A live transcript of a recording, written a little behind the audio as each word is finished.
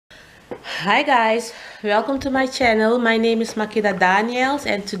Hi guys, welcome to my channel. My name is Makeda Daniels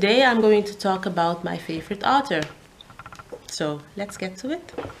and today I'm going to talk about my favorite author. So let's get to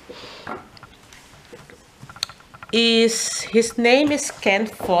it. His name is Ken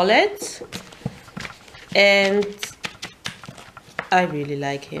Follett and I really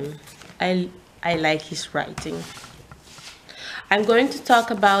like him. I like his writing. I'm going to talk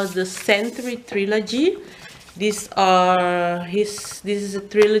about the Century Trilogy. This is a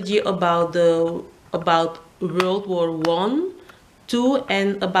trilogy about World War One, Two,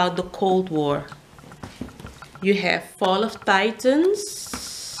 and about the Cold War. You have Fall of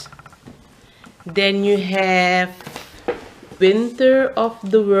Titans, then you have Winter of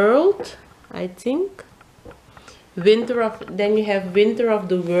the World, I think. Then you have Winter of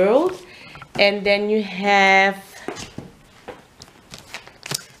the World, and then you have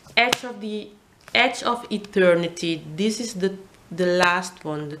Edge of Eternity. This is the last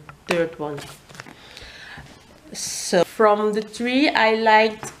one, the third one. So from the three, I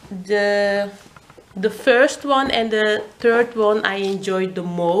liked the first one and the third one I enjoyed the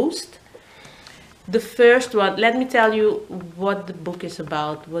most. The first one, let me tell you what the book is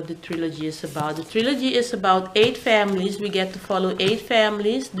about, what the trilogy is about. The trilogy is about 8 families. We get to follow 8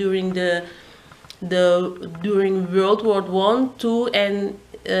 families during during World War One, Two, and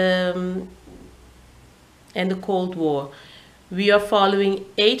the Cold War. We are following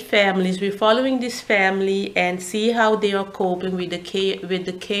 8 families. We're following this family and see how they are coping with the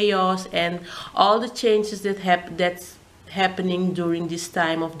chaos and all the changes that's happening during this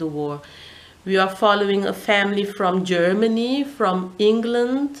time of the war. We are following a family from Germany, from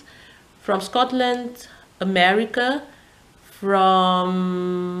England, from Scotland, America,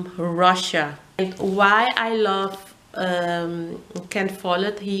 from Russia. And why I love Ken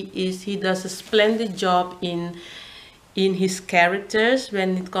Follett, he does a splendid job in his characters.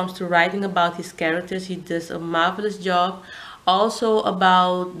 When it comes to writing about his characters, he does a marvelous job. Also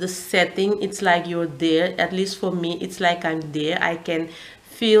about the setting, it's like you're there. At least for me, it's like I'm there. I can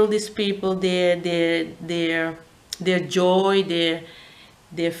feel these people, their joy,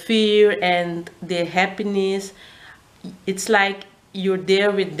 their fear, and their happiness. It's like you're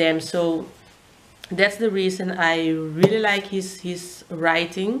there with them. So that's the reason I really like his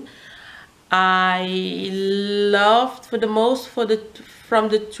writing. I loved from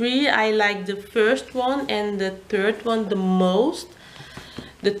the 3, I like the first one and the third one the most.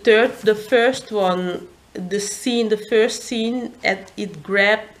 The first one, the first scene, it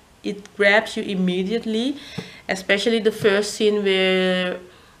grabs you immediately, especially the first scene where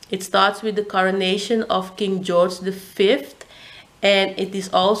it starts with the coronation of King George V, and it is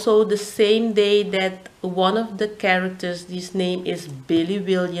also the same day that one of the characters, his name is Billy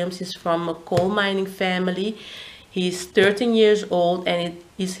Williams, he's from a coal mining family. He's 13 years old and it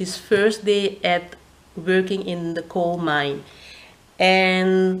is his first day at working in the coal mine.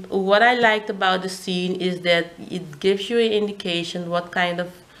 And what I liked about the scene is that it gives you an indication what kind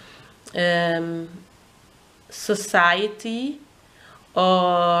of um, society,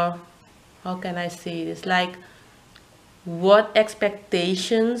 or how can I say this, like what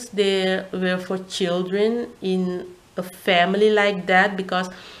expectations there were for children in a family like that, because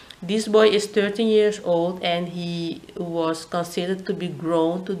this boy is 13 years old and he was considered to be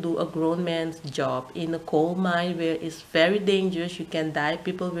grown to do a grown man's job in a coal mine where it's very dangerous. You can die.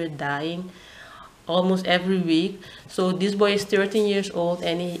 People were dying almost every week. So this boy is 13 years old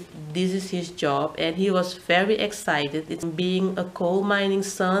and this is his job, and he was very excited. It's being a coal mining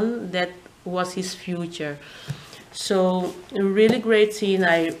son, that was his future. So a really great scene.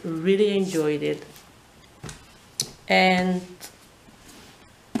 I really enjoyed it. And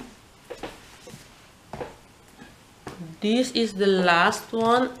this is the last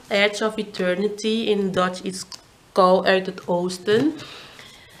one, Edge of Eternity. In Dutch it's called Uit het Oosten.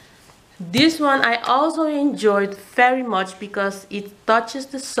 This one I also enjoyed very much because it touches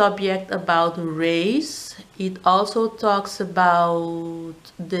the subject about race. It also talks about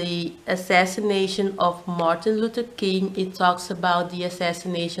the assassination of Martin Luther King. It talks about the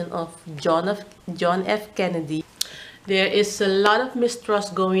assassination of John F. Kennedy. There is a lot of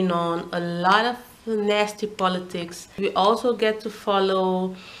mistrust going on, a lot of nasty politics. We also get to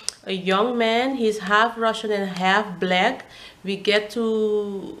follow a young man. He's half Russian and half black. We get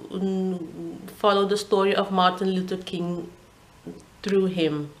to follow the story of Martin Luther King through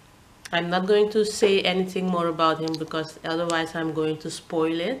him. I'm not going to say anything more about him because otherwise I'm going to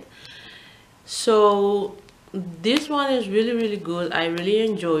spoil it. So this one is really good. I really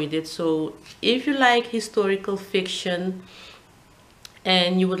enjoyed it. So if you like historical fiction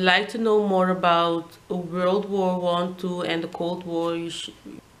and you would like to know more about World War One, Two, and the Cold War,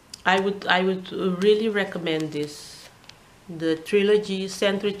 I would really recommend this, the trilogy,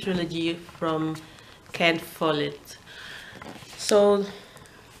 Century Trilogy from Ken Follett. So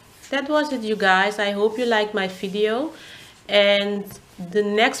that was it, you guys. I hope you liked my video, and the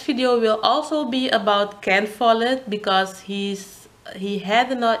next video will also be about Ken Follett, because he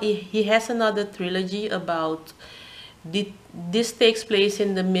has another trilogy about this takes place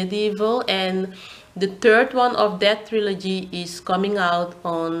in the medieval, and the third one of that trilogy is coming out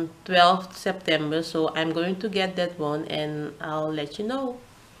on 12th September. So I'm going to get that one and I'll let you know.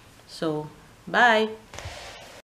 So bye.